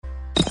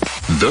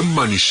The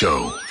Money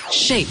Show.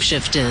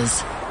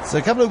 Shapeshifters. So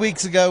a couple of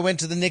weeks ago, I went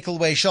to the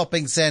Nickelway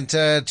Shopping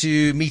Centre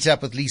to meet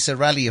up with Lisa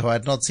Raleigh, who I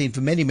had not seen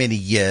for many, many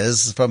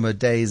years from her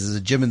days as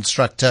a gym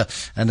instructor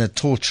and a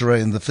torturer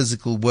in the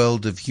physical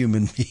world of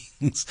human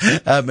beings,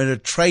 and a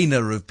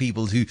trainer of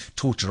people who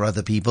torture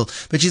other people.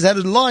 But she's had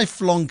a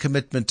lifelong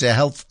commitment to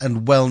health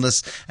and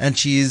wellness, and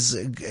she's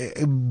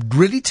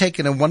really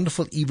taken a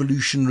wonderful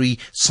evolutionary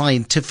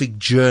scientific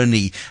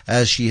journey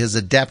as she has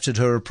adapted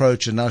her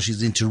approach, and now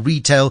she's into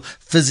retail,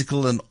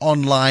 physical and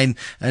online,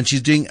 and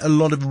she's doing a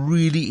lot of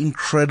really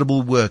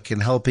incredible work in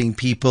helping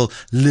people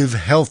live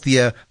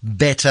healthier,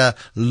 better,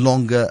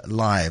 longer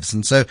lives.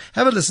 And so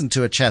have a listen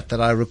to a chat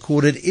that I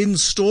recorded in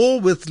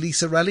store with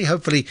Lisa Raleigh.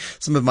 Hopefully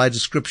some of my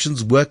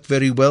descriptions work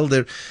very well.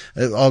 There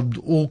are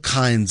all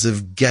kinds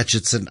of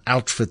gadgets and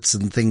outfits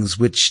and things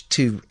which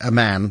to a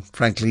man,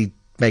 frankly,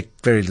 make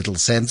very little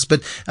sense,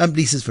 but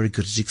Lisa's very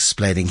good at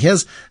explaining.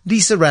 Here's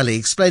Lisa Raleigh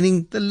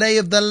explaining the lay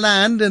of the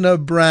land in a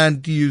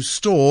brand new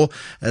store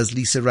as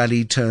Lisa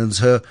Raleigh turns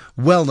her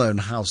well-known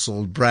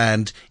household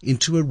brand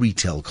into a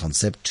retail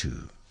concept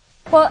too.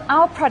 Well,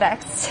 our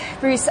products,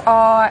 Bruce,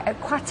 are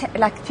quite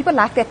like people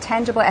like that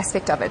tangible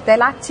aspect of it. They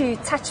like to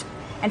touch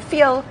and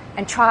feel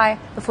and try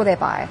before they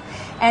buy.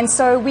 And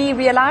so we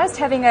realized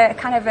having a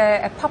kind of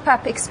a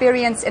pop-up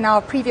experience in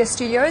our previous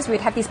studios, we'd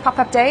have these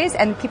pop-up days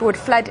and people would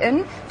flood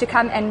in to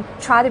come and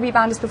try the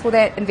rebounders before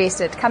they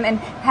invested, come and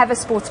have a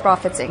sports bra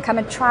fitting, come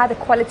and try the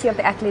quality of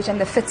the athleisure and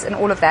the fits and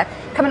all of that,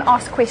 come and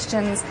ask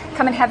questions,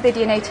 come and have their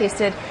DNA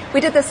tested. We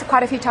did this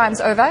quite a few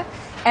times over.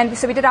 And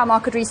so we did our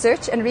market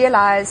research and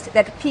realized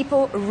that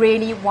people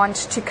really want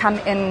to come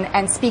in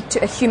and speak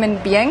to a human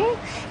being,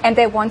 and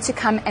they want to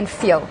come and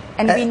feel.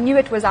 And we knew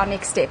it was our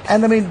next step.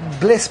 And I mean,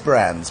 bless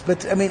brands,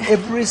 but I mean,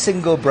 every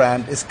single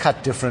brand is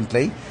cut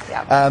differently.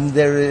 Yeah.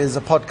 There is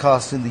a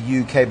podcast in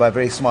the UK by a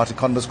very smart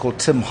economist called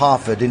Tim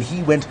Harford, and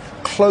he went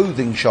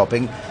clothing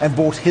shopping and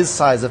bought his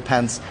size of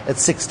pants at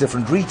 6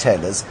 different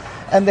retailers.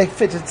 And they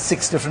fitted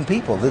 6 different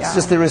people. It's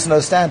just there is no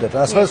standard. And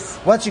I suppose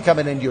once you come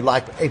in and you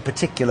like a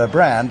particular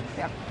brand,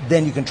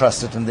 then you can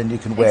trust it and then you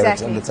can wear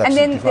it and it's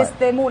absolutely fine.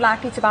 They're more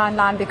likely to buy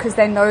online because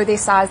they know their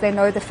size, they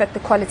know the fit, the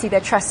quality, they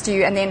trust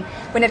you. And then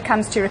when it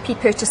comes to repeat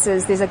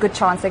purchases, there's a good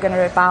chance they're going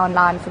to buy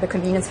online for the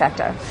convenience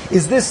factor.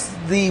 Is this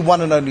the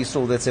one and only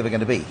store that's ever going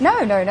to be? No.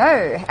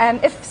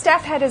 If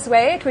Staff had his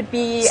way, it would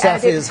be...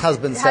 Staff is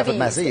husband, Stafford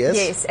Massey, yes.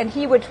 Yes, and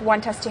he would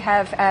want us to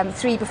have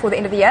 3 before the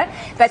end of the year.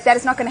 But that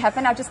is not going to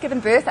happen. I've just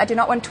given birth. I do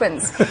not want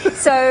twins.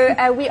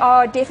 So we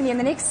are definitely in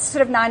the next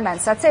sort of 9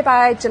 months. So I'd say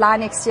by July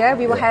next year,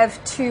 we will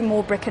have 2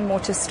 more brick and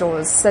mortar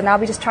stores. So now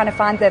we're just trying to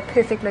find the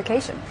perfect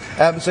location.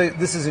 So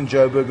this is in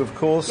Joburg, of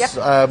course.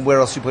 Yep. Where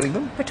else are you putting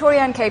them?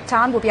 Pretoria and Cape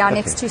Town will be our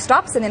next 2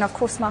 stops. And then, of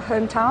course, my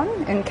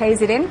hometown in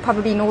KZN,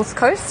 probably North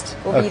Coast,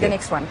 will be the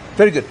next one.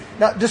 Very good.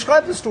 Now,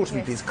 describe the store to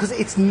me, please, because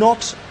it's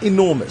not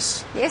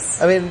enormous.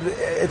 Yes. I mean,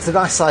 it's a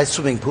nice sized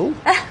swimming pool.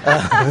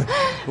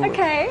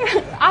 Okay.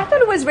 I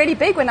thought it was really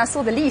big when I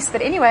saw the lease,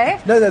 but anyway.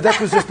 No, that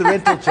was just the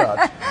rental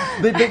charge.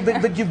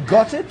 But you've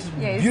got it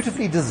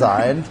beautifully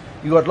designed.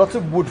 You've got lots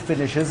of wood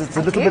finishes. It's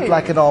a little bit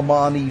like an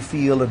Armani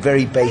feel,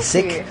 very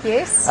basic.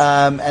 Yes.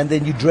 And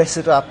then you dress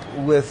it up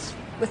with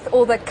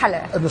all the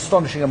colour. An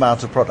astonishing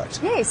amount of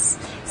product. Yes.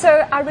 So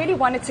I really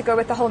wanted to go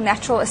with the whole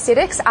natural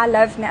aesthetics. I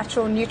love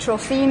natural, neutral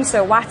themes,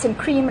 so white and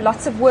cream,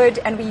 lots of wood,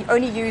 and we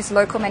only use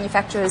local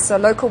manufacturers, so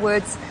local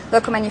woods,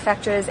 local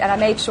manufacturers, and I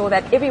made sure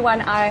that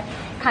everyone I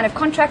kind of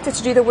contracted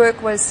to do the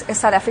work was a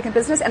South African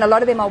business, and a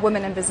lot of them are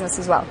women in business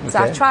as well. So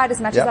I tried as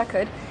much as I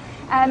could.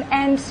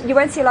 And you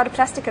won't see a lot of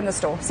plastic in the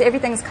store. So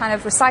everything's kind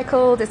of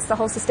recycled. It's the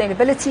whole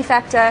sustainability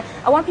factor.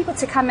 I want people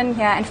to come in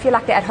here and feel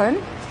like they're at home,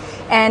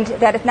 and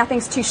that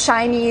nothing's too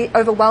shiny,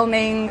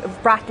 overwhelming,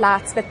 bright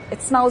lights, but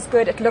it smells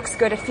good, it looks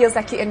good, it feels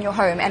like you're in your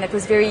home, and it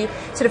was very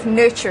sort of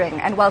nurturing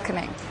and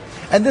welcoming.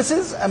 And this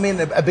is, I mean,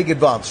 a big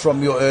advance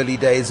from your early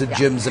days of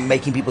gyms and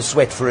making people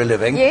sweat for a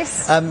living.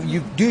 Yes.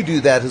 You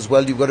do that as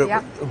well. You've got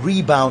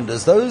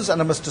rebounders. Those,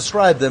 and I must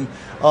describe them,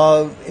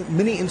 are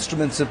mini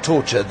instruments of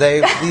torture.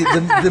 They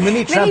the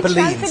mini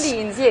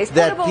trampolines, yes,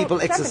 that people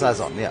exercise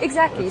on. Yeah.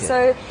 Exactly. Okay.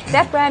 So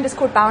that brand is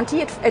called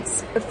Bounty. It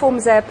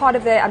forms a part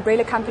of the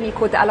umbrella company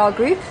called the Alar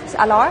Group,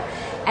 Alar.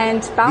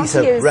 And Bounty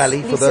is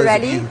Raleigh, for those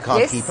of you who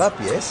can't keep up,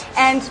 yes.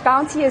 And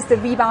Bounty is the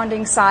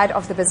rebounding side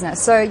of the business.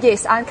 So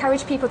yes, I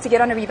encourage people to get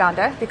on a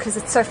rebounder because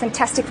it's so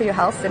fantastic for your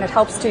health, and it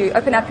helps to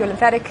open up your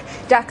lymphatic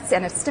ducts,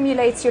 and it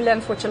stimulates your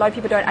lymph, which a lot of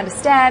people don't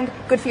understand.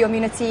 Good for your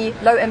immunity,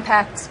 low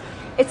impact.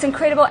 It's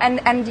incredible,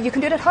 and you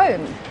can do it at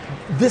home.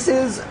 This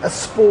is a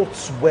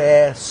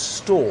sportswear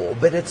store,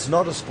 but it's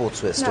not a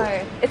sportswear store.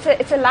 No,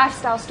 it's a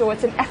lifestyle store.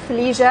 It's an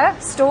athleisure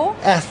store.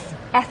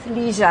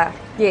 Athleisure,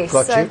 yes.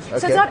 Got so, you. Okay.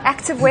 So it's not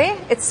activewear.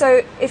 It's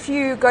so if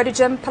you go to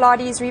gym,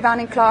 Pilates,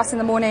 rebounding class in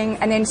the morning,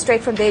 and then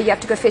straight from there you have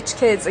to go fetch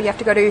kids, or you have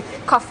to go to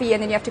coffee,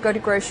 and then you have to go to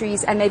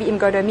groceries, and maybe even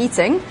go to a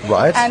meeting.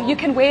 Right. You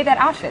can wear that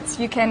outfit.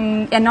 You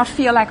can and not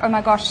feel like, oh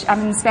my gosh,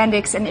 I'm in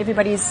spandex and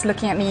everybody's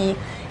looking at me,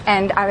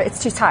 and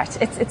it's too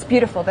tight. It's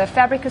beautiful. The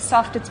fabric is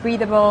soft. It's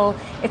breathable.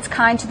 It's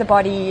kind to the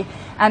body.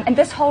 And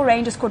this whole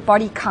range is called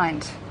Body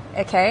Kind.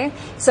 Okay,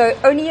 so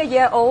only a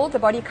year old, the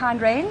body kind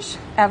range,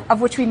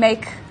 of which we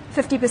make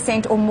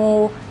 50% or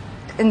more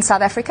in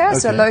South Africa,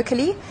 so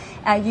locally,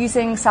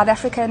 using South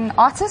African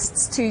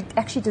artists to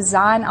actually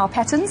design our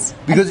patterns.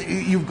 Because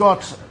you've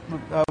got,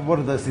 what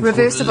are those things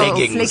reversible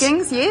called?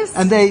 leggings, yes.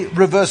 And they're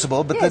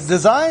reversible, but the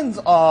designs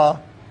are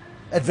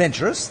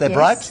adventurous, they're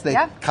bright,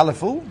 they're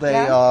colourful, they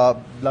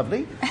are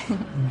lovely,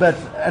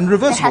 and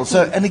reversible.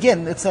 So, and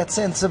again, it's that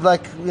sense of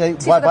like,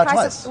 why buy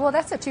twice? Well,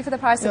 that's it, 2 for the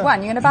price of 1.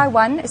 You're going to buy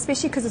one,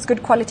 especially because it's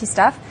good quality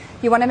stuff.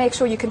 You want to make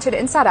sure you can turn it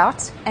inside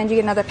out and you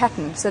get another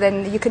pattern. So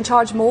then you can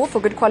charge more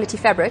for good quality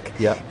fabric,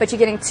 but you're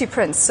getting 2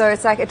 prints. So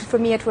it's like, for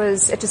me, it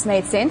just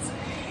made sense.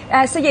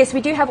 So yes,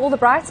 we do have all the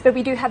brights, but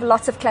we do have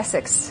lots of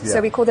classics.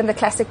 So we call them the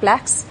classic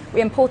blacks.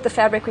 We import the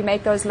fabric, we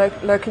make those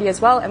locally as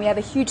well, and we have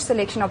a huge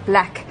selection of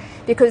black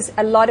because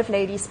a lot of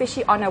ladies,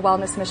 especially on a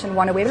wellness mission,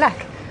 want to wear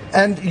black.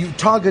 And you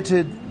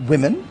targeted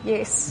women?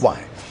 Yes.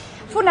 Why?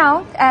 For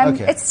now,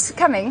 it's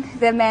coming.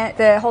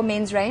 The whole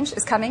men's range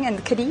is coming and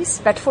the kiddies.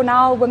 But for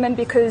now, women,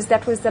 because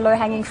that was the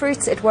low-hanging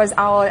fruit. It was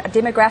our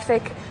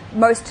demographic.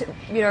 Most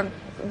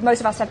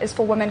of our stuff is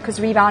for women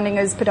because Rebounding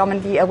is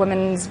predominantly a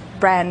women's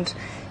brand.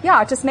 Yeah,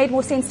 it just made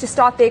more sense to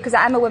start there because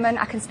I'm a woman.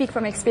 I can speak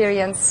from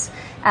experience.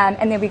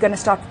 And then we're going to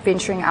start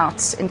venturing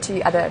out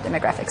into other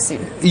demographics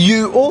soon.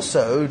 You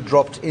also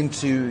dropped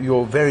into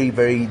your very,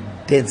 very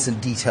dense and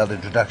detailed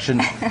introduction,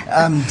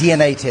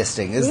 DNA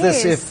testing. Is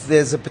this if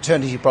there's a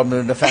paternity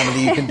problem in a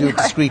family, you can do it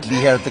discreetly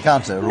here at the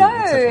counter?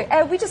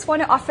 No, we just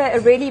want to offer a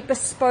really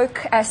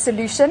bespoke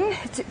solution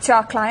to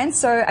our clients.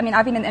 So, I mean,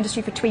 I've been in the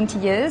industry for 20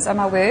 years, on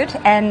my word,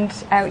 and,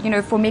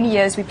 for many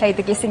years we played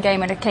the guessing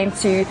game when it came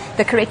to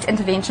the correct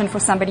intervention for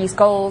somebody's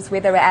goals,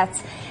 where they were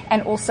at,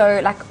 and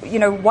also,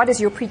 what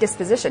is your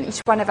predisposition? Each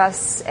one of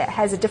us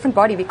has a different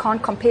body. We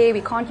can't compare.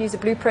 We can't use a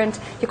blueprint.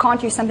 You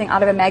can't use something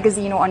out of a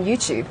magazine or on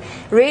YouTube.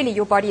 Really,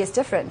 your body is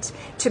different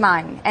to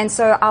mine. And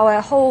so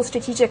our whole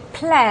strategic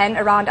plan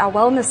around our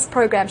wellness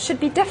program should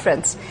be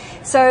different.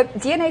 So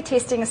DNA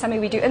testing is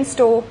something we do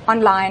in-store,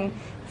 online,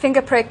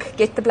 finger prick,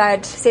 get the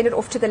blood, send it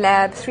off to the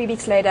lab. 3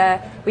 weeks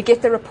later, we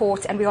get the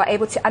report, and we are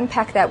able to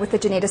unpack that with a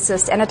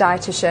geneticist and a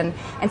dietitian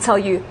and tell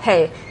you,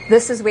 hey,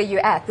 this is where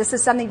you're at. This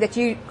is something that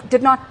you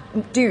did not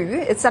do.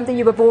 It's something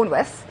you were born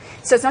with.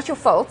 So it's not your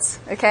fault,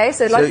 okay?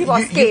 So a lot of people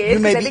are scared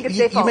because they think it's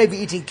their fault. You may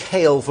be eating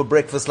kale for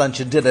breakfast, lunch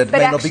and dinner. It may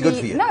not be good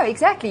for you. No,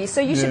 exactly.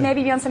 So you should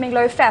maybe be on something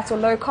low fat or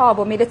low carb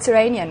or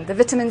Mediterranean. The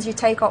vitamins you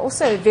take are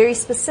also very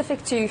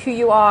specific to who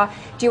you are.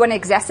 Do you want to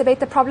exacerbate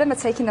the problem of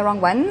taking the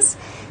wrong ones?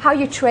 How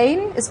you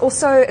train is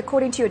also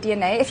according to your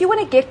DNA. If you want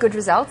to get good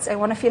results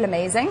and want to feel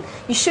amazing,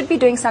 you should be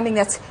doing something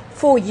that's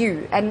for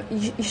you, and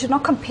you should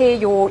not compare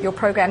your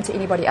program to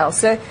anybody else.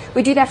 So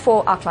we do that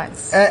for our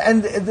clients.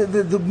 And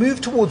the move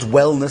towards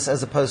wellness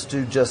as opposed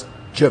to just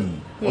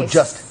gym or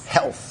just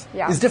health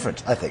is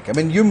different, I think. I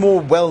mean, you're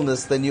more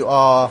wellness than you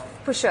are...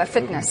 For sure,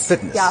 fitness.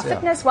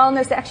 Fitness,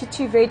 wellness, they're actually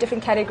 2 very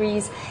different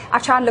categories. I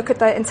try and look at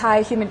the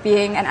entire human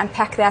being and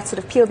unpack that,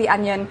 sort of peel the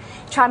onion,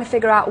 trying to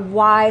figure out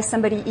why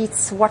somebody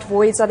eats, what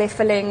voids are they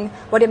filling,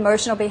 what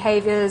emotional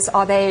behaviors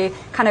are they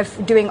kind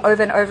of doing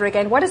over and over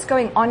again, what is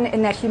going on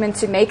in that human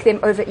to make them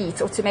overeat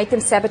or to make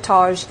them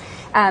sabotage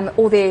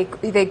all their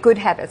good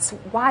habits.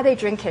 Why are they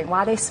drinking? Why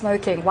are they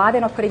smoking? Why are they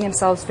not putting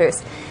themselves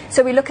first?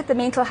 So we look at the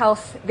mental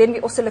health, then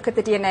we also look at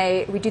the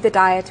DNA, we do the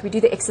diet, we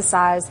do the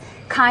exercise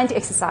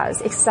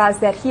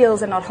that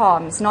heals and not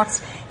harms,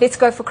 not let's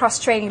go for cross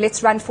training,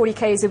 let's run 40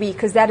 Ks a week,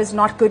 because that is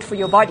not good for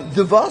your body.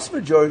 The vast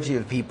majority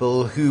of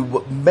people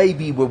who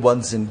maybe were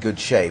once in good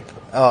shape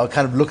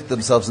kind of look at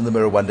themselves in the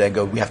mirror one day and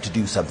go, we have to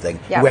do something,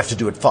 we have to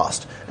do it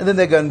fast. And then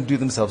they're going to do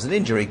themselves an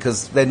injury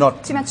because they're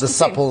not the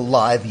supple,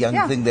 live,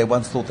 young thing they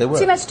once thought they were.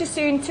 Too much too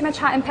soon, too much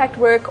high impact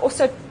work.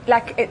 Also,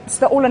 like, it's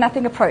the all or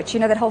nothing approach,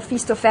 that whole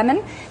feast or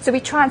famine. So we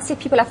try and set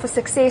people up for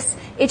success,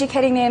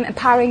 educating them,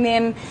 empowering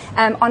them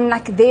on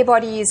like their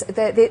bodies.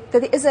 There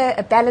is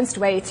a balanced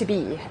way to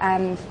be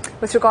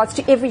with regards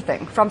to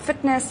everything, from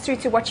fitness through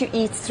to what you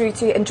eat, through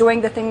to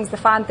enjoying the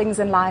fine things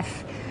in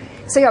life.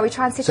 So we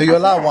try and set. So you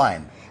allow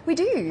wine? We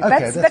do,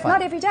 okay, but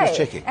not every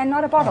day, and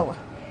not a bottle.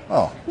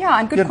 Oh. Yeah,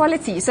 and good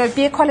quality. So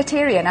be a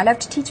qualitarian. I love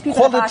to teach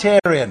people about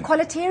qualitarian.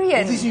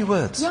 All these new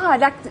words. Yeah,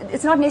 like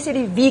it's not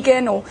necessarily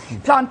vegan or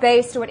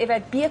plant-based or whatever.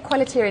 Be a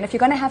qualitarian. If you're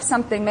going to have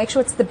something, make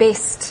sure it's the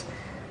best.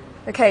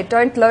 Okay,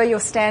 don't lower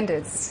your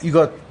standards. You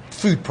got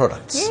food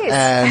products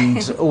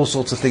and all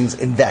sorts of things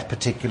in that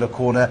particular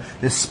corner.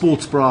 There's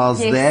sports bras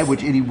there,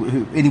 which any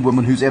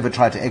woman who's ever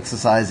tried to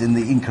exercise in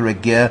the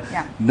incorrect gear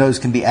knows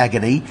can be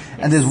agony.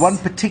 And there's one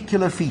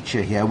particular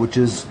feature here which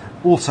is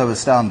also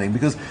astounding,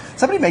 because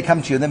somebody may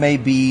come to you and they may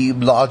be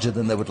larger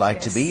than they would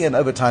like to be, and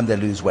over time they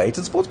lose weight,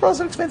 and sports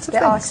bras are expensive. They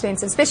are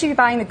expensive, especially if you're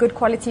buying the good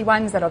quality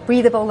ones that are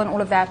breathable and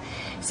all of that.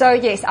 So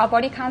yes, our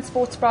Body Count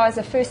sports bras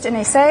are first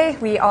in SA.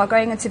 We are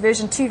going into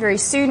version 2 very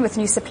soon with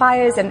new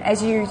suppliers, and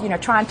as you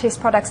try and test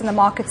products in the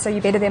market, so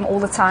you better them all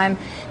the time.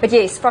 But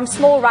yes, from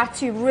small right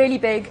to really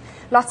big,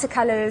 lots of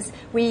colors.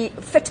 We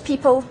fit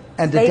people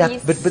And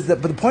ladies, but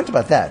the point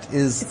about that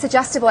is it's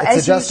adjustable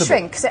as you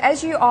shrink. So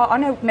as you are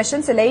on a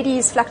mission, so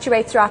ladies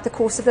fluctuate throughout the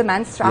course of the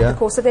month, throughout the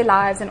course of their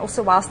lives, and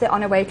also whilst they're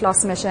on a weight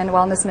loss mission,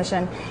 wellness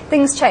mission,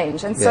 things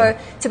change. And so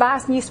to buy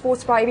a new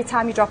sports bra every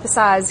time you drop a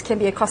size can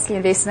be a costly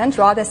investment.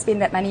 Rather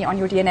spend that money on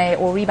your DNA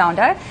or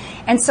rebounder.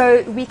 And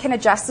so we can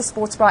adjust the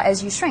sports bra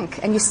as you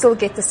shrink, and you still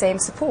get the same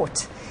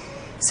support.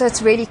 So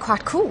it's really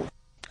quite cool.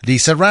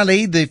 Lisa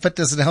Raleigh, the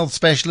fitness and health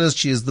specialist.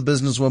 She is the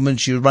businesswoman.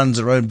 She runs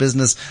her own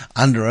business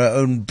under her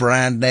own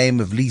brand name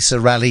of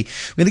Lisa Raleigh.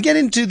 We're going to get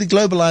into the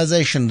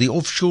globalization, the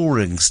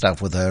offshoring stuff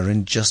with her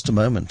in just a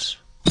moment.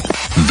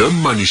 The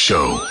Money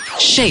Show.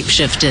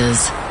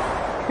 Shapeshifters.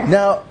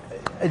 Now,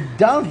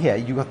 down here,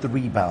 you got the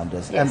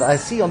rebounders, and I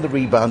see on the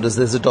rebounders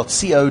there's a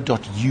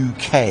 .co.uk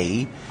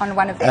on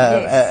one of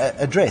them,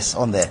 address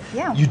on there.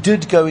 Yeah. You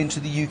did go into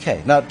the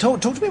UK. Now, talk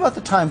to me about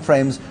the time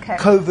frames,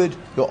 COVID,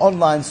 your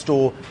online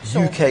store,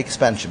 UK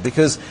expansion,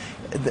 because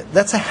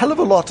that's a hell of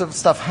a lot of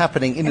stuff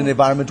happening in an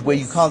environment where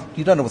you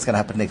don't know what's going to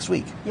happen next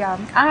week. Yeah,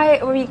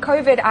 I mean,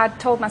 COVID, I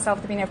told myself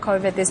at the beginning of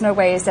COVID, there's no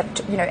ways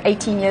that,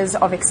 18 years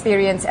of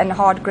experience and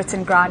hard grit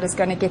and grind is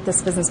going to get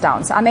this business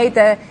down. So I made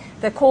the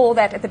call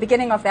that at the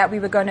beginning of that we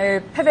were going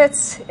to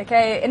pivot,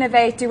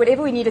 innovate, do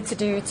whatever we needed to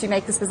do to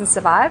make this business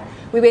survive.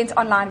 We went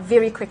online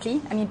very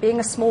quickly. I mean, being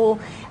a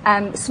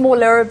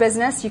smaller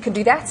business, you can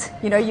do that.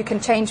 You can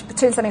turn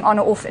something on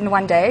or off in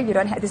one day.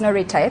 There's no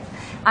red tape.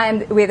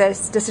 I'm where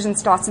the decision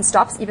starts and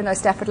stops, even though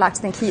Staff would like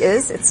to think he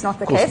is. It's not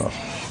the case. Not.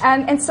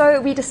 And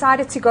so we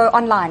decided to go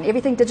online,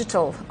 everything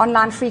digital,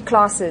 online free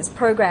classes,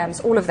 programs,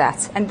 all of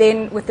that. And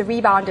then with the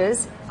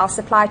rebounders, our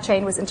supply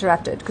chain was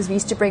interrupted because we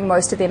used to bring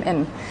most of them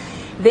in.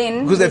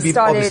 Then because they'd be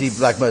obviously,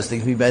 like most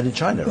things, be made in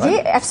China, right?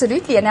 Yeah,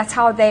 absolutely, and that's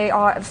how they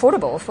are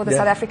affordable for the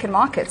South African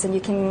markets, and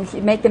you can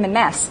make them in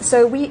mass.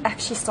 So we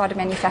actually started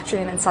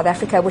manufacturing them in South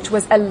Africa, which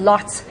was a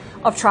lot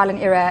of trial and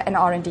error and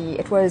R&D.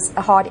 It was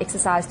a hard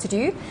exercise to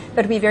do,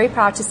 but we're very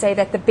proud to say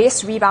that the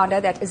best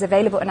rebounder that is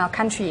available in our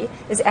country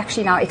is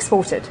actually now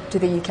exported to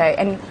the UK,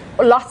 and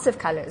lots of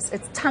colors.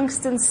 It's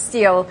tungsten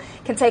steel,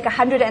 can take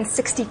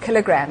 160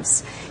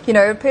 kilograms.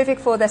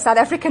 Perfect for the South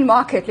African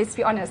market, let's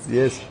be honest.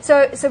 Yes.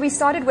 So we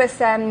started with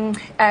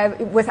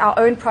our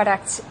own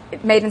product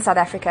made in South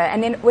Africa,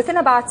 and then within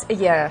about a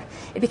year,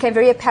 it became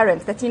very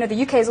apparent that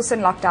the UK is also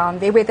in lockdown.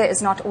 Their weather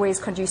is not always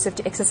conducive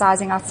to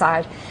exercising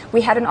outside.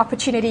 We had an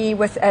opportunity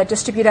with a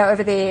distributor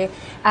over there,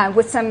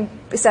 with some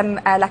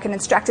like an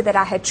instructor that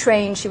I had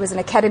trained. She was an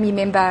academy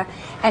member,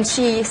 and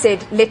she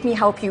said, "Let me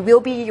help you. We'll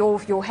be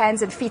your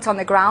hands and feet on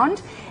the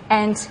ground."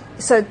 And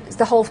so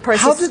the whole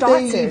process started. How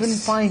did they even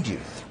find you?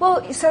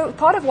 Well, so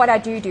part of what I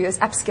do is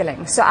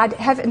upskilling. So I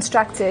have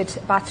instructed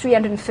about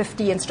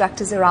 350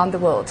 instructors around the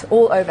world,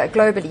 all over,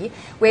 globally,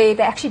 where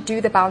they actually do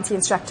the Bounty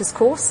Instructors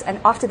course. And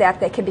after that,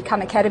 they can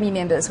become academy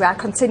members, where I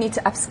continue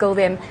to upskill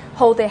them,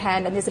 hold their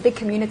hand, and there's a big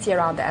community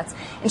around that.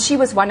 And she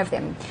was one of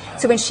them.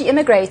 So when she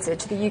immigrated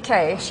to the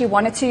UK, she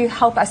wanted to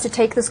help us to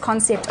take this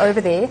concept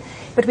over there,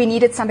 but we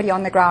needed somebody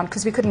on the ground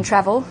because we couldn't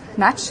travel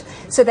much.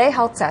 So they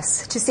helped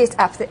us to set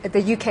up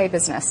the UK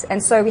business.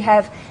 And so we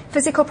have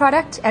physical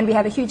product, and we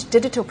have a huge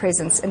digital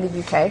presence in the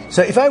UK.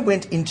 So if I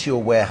went into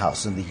your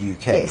warehouse in the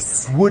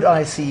UK, would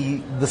I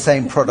see the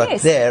same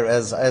product there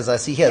as I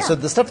see here? Yeah. So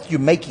the stuff that you're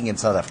making in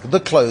South Africa, the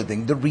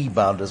clothing, the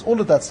rebounders,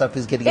 all of that stuff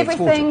is getting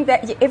exported?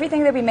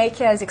 Everything that we make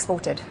here is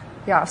exported.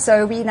 Yeah,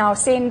 so we now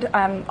send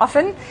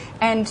often,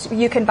 and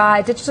you can buy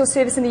a digital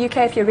service in the UK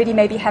if you already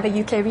maybe have a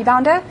UK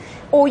rebounder,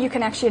 or you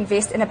can actually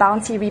invest in a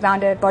Bounty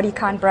rebounder,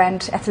 Bodykind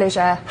brand,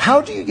 athleisure. How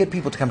do you get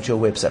people to come to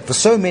your website? For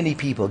so many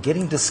people,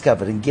 getting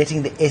discovered and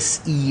getting the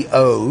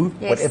SEO,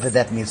 whatever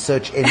that means,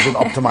 search engine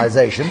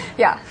optimization,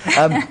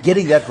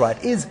 getting that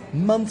right is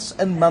months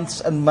and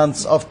months and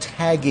months of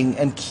tagging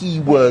and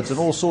keywords and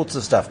all sorts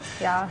of stuff.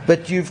 Yeah.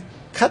 But you've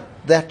cut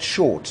that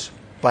short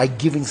by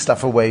giving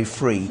stuff away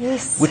free,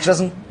 which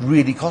doesn't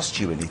really cost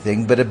you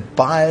anything, but it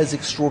buys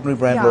extraordinary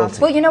brand loyalty.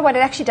 Well, you know what? It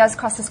actually does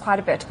cost us quite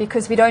a bit,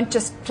 because we don't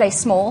just play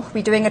small.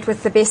 We're doing it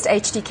with the best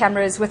HD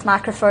cameras, with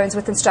microphones,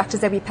 with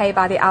instructors that we pay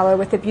by the hour,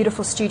 with a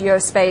beautiful studio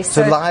space.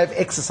 So live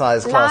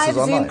exercise classes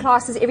online. Live Zoom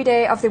classes every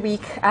day of the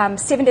week,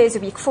 7 days a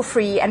week for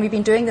free, and we've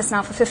been doing this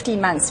now for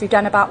 15 months. We've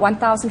done about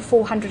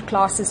 1,400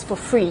 classes for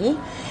free.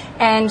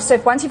 And so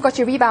once you've got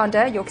your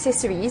rebounder, your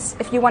accessories,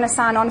 if you want to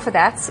sign on for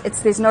that,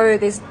 there's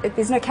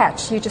no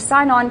catch. You just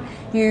sign on,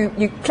 you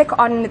click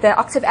on the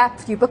Octave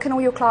app, you book in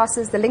all your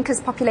classes, the link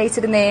is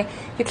populated in there,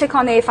 you click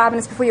on there 5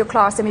 minutes before your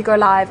class, and we go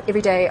live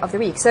every day of the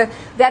week. So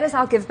that is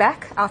our give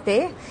back out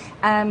there.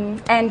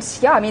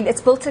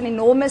 It's built an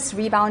enormous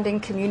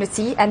rebounding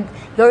community, and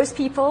those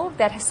people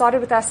that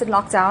started with us in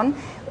lockdown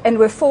and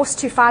were forced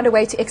to find a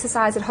way to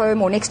exercise at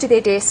home or next to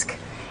their desk,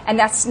 and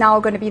that's now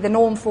going to be the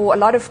norm for a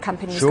lot of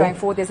companies Sure. going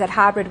forward. There's that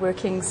hybrid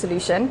working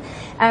solution.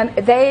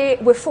 They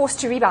were forced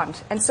to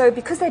rebound, and so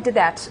because they did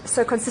that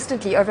so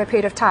consistently over a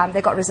period of time,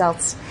 they got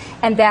results,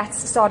 and that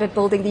started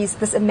building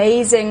this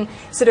amazing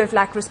sort of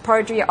like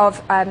repository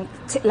of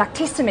like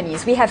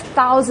testimonies. We have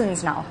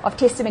thousands now of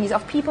testimonies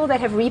of people that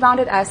have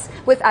rebounded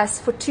with us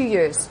for 2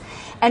 years.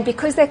 And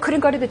because they couldn't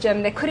go to the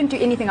gym, they couldn't do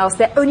anything else,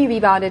 they only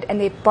rebounded, and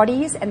their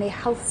bodies and their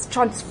health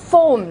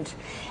transformed.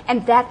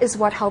 And that is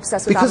what helps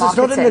us with Because our it's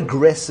marketing. not an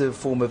aggressive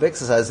form of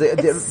exercise. There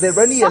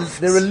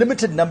are a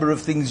limited number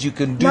of things you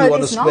can do No, on a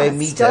there's square not.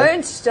 meter.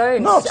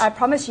 Don't. Not. I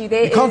promise you,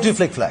 there You can't is- do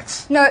flick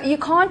flacks. No, you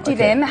can't do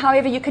Okay. them.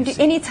 However, you can do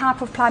any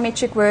type of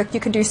plyometric work. You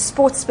can do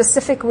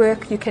sports-specific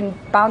work. You can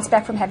bounce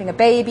back from having a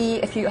baby,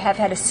 if you have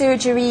had a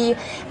surgery,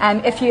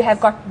 if you have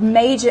got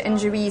major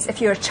injuries,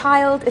 if you're a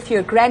child, if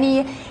you're a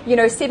granny,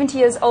 70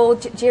 years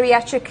old,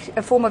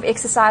 geriatric form of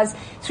exercise,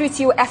 through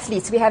to your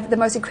athletes. We have the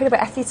most incredible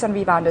athletes on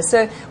Rebounders.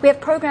 So we have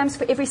programs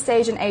for every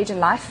stage and age in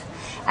life.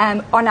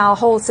 On our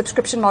whole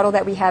subscription model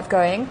that we have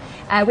going.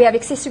 We have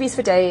accessories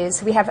for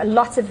days. We have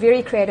lots of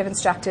very creative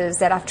instructors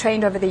that I've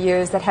trained over the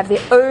years that have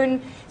their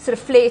own sort of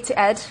flair to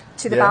add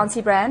to the Yeah.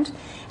 Bouncy brand.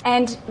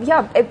 And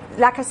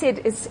like I said,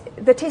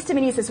 the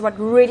testimonies is what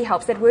really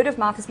helps. That word of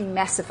mouth has been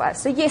massive for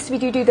us. So yes, we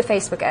do the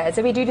Facebook ads,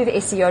 and we do the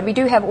SEO, and we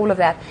do have all of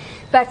that.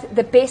 But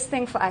the best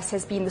thing for us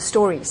has been the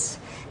stories.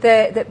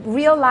 The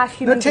real life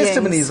human beings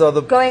testimonies are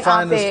the going out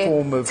finest there,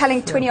 form of-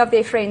 telling 20 of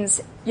their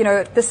friends,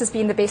 this has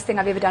been the best thing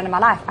I've ever done in my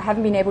life. I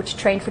haven't been able to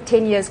train for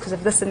 10 years because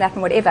of this and that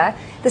and whatever.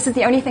 This is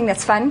the only thing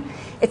that's fun.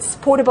 It's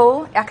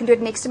portable. I can do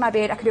it next to my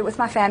bed. I can do it with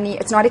my family.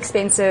 It's not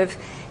expensive.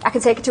 I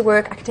can take it to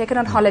work. I can take it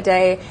on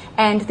holiday.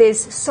 And there's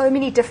so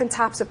many different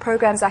types of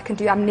programs I can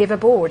do. I'm never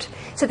bored.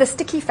 So the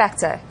sticky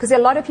factor, because a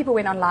lot of people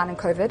went online in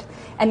COVID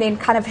and then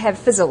kind of have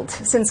fizzled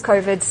since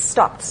COVID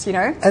stopped,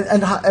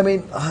 And I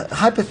mean,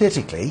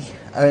 hypothetically,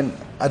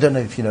 I don't know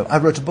if you know, I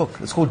wrote a book.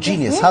 It's called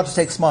Genius, Yes. How to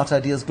Take Smart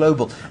Ideas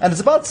Global. And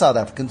it's about South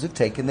Africans who've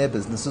taken their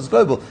businesses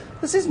global.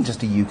 This isn't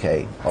just a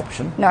UK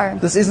option. No.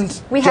 This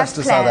isn't We just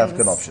have a plans. South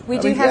African option. We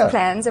I do mean, have yeah.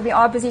 plans, and we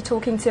are busy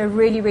talking to a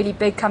really, really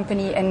big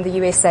company in the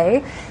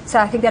USA. So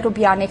I think that will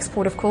be our next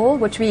port of call,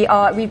 which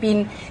we've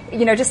been,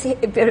 just a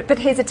bit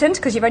hesitant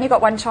because you've only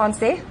got one chance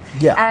there.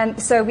 Yeah.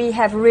 So we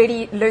have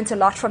really learnt a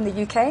lot from the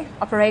UK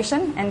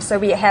operation, and so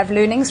we have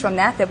learnings from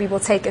that we will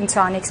take into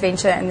our next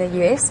venture in the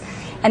US.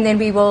 And then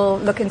we will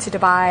look into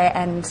Dubai,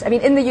 and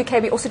in the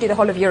UK we also do the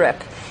whole of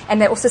Europe,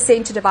 and they're also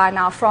sent to Dubai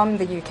now from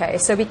the UK,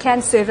 so we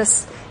can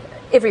service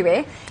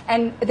everywhere,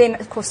 and then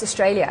of course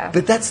Australia.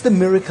 But that's the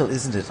miracle,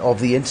 isn't it,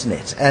 of the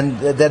internet, and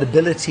that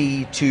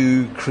ability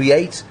to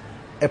create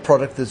a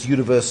product that's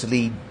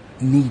universally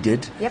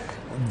needed, Yep.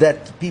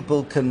 that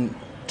people can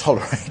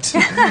tolerate,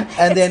 It's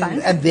and then fun.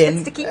 and then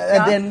It's sticky, and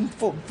yeah. then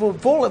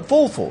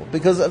fall for,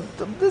 because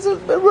there's a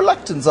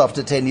reluctance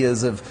after 10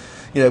 years of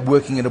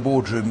working in a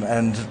boardroom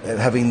and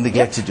having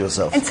neglected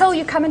yourself. Until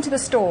you come into the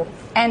store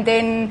and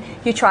then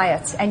you try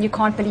it and you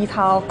can't believe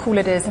how cool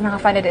it is and how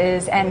fun it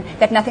is, and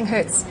that nothing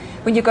hurts.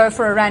 When you go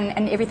for a run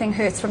and everything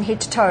hurts from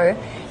head to toe,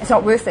 it's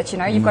not worth it,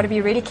 You've got to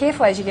be really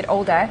careful as you get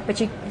older, but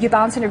you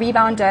bounce on a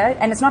rebounder,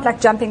 and it's not like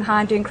jumping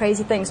high and doing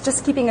crazy things,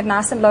 just keeping it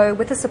nice and low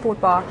with a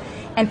support bar,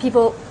 and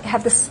people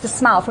have the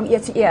smile from ear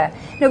to ear.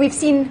 We've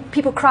seen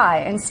people cry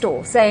in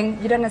store saying,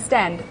 you don't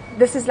understand,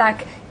 this is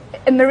like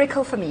a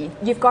miracle for me.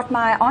 You've got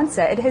my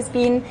answer. It has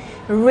been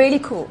really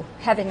cool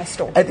having a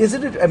store. And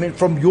isn't it,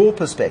 from your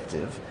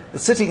perspective,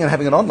 sitting and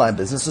having an online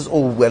business is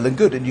all well and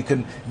good, and you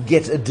can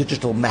get a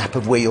digital map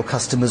of where your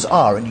customers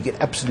are, and you get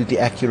absolutely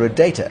accurate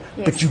data,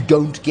 Yes. but you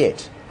don't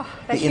get That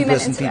the human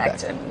in-person feedback.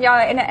 interaction. Yeah,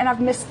 and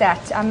I've missed that.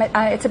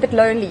 It's a bit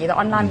lonely. The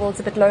online world's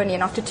a bit lonely.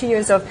 And after 2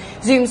 years of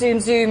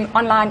Zoom,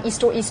 online,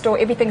 e-store,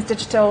 everything's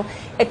digital,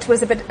 it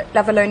was a bit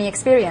of a lonely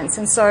experience.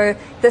 And so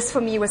this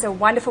for me was a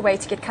wonderful way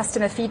to get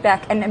customer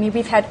feedback. And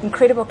we've had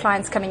incredible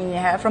clients coming in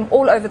here from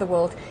all over the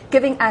world,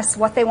 giving us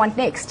what they want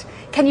next.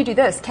 Can you do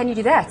this? Can you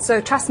do that?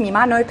 So trust me,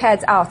 my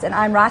notepad's out, and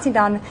I'm writing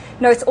down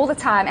notes all the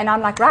time. And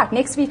I'm like, right,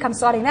 next week I'm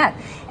starting that.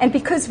 And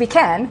because we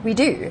can, we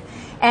do.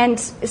 And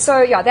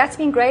so, that's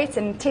been great.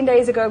 And 10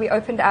 days ago, we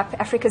opened up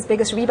Africa's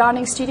biggest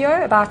rebounding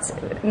studio, about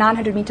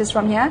 900 meters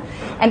from here.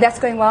 And that's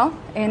going well.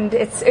 And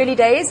it's early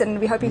days, and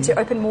we're hoping to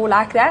open more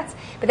like that.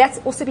 But that's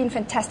also been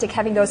fantastic,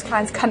 having those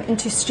clients come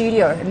into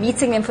studio,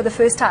 meeting them for the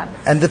first time.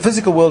 And the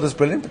physical world is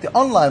brilliant, but the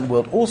online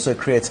world also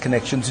creates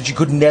connections that you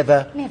could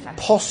never.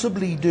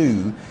 possibly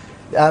do.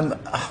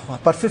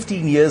 About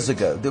 15 years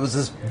ago, there was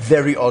this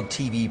very odd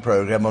TV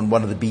program on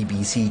one of the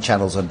BBC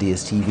channels on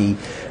DSTV,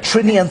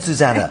 Trini and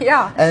Susanna.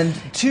 Yeah. And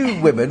two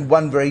women,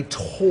 one very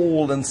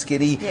tall and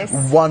skinny, Yes.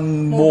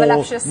 one More more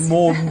voluptuous.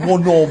 more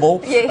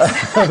normal,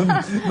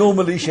 Yes.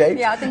 normally shaped.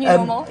 Yeah, the new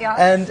normal, yeah.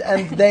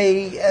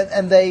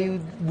 And they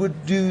would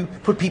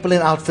put people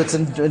in outfits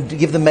and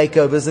give them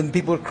makeovers, and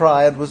people would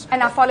cry, and was.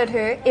 And I followed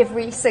her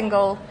every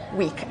single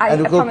week. I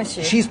And promise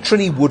you. she's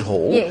Trini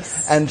Woodhall.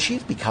 Yes. And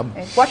she's become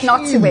What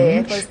not to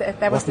wear huge.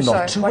 that was What the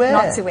not show. to What wear.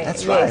 not to wear.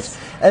 That's Yes.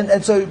 right.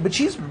 And so, but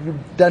she's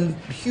done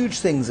huge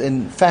things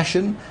in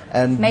fashion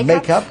and Makeup.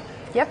 makeup.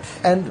 Yep.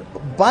 And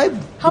by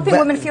helping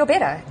women feel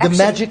better. The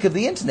magic of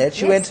the internet,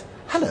 she went,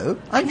 hello,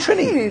 I'm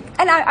Trini.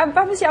 And I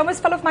promise you, I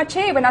almost fell off my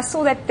chair when I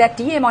saw that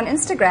DM on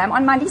Instagram,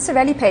 on my Lisa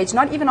Raleigh page,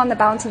 not even on the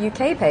Bounty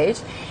UK page.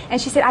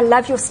 And she said, I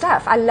love your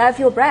stuff. I love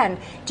your brand.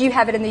 Do you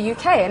have it in the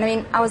UK? And I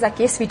mean, I was like,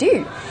 yes, we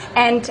do.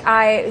 And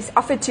I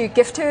offered to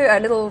gift her a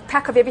little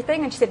pack of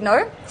everything. And she said,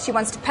 no, she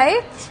wants to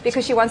pay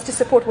because she wants to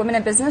support women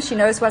in business. She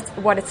knows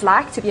what it's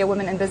like to be a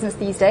woman in business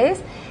these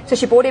days. So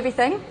she bought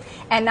everything.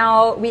 And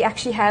now we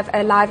actually have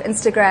a live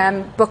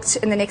Instagram booked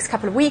in the next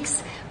couple of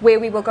weeks where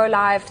we will go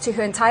live to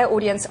her entire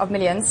audience of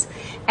millions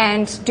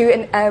and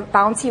do a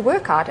Bounty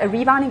workout, a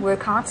rebounding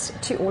workout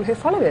to all her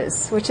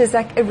followers, which is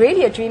like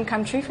really a dream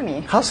come true for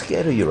me. How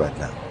scared are you right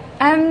now?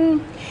 I'm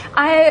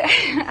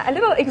a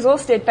little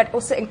exhausted, but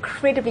also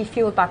incredibly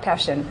fueled by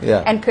passion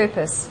and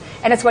purpose.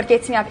 And it's what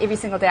gets me up every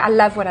single day. I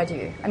love what I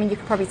do. I mean, you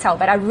can probably tell,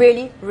 but I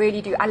really,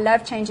 really do. I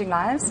love changing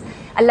lives.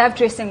 I love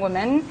dressing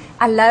women.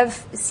 I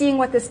love seeing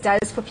what this does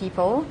for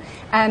people.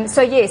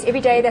 So yes, every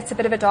day that's a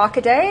bit of a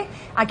darker day.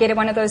 I get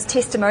one of those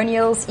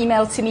testimonials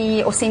emailed to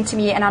me or sent to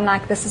me, and I'm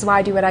like, this is why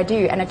I do what I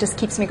do. And it just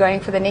keeps me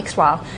going for the next while.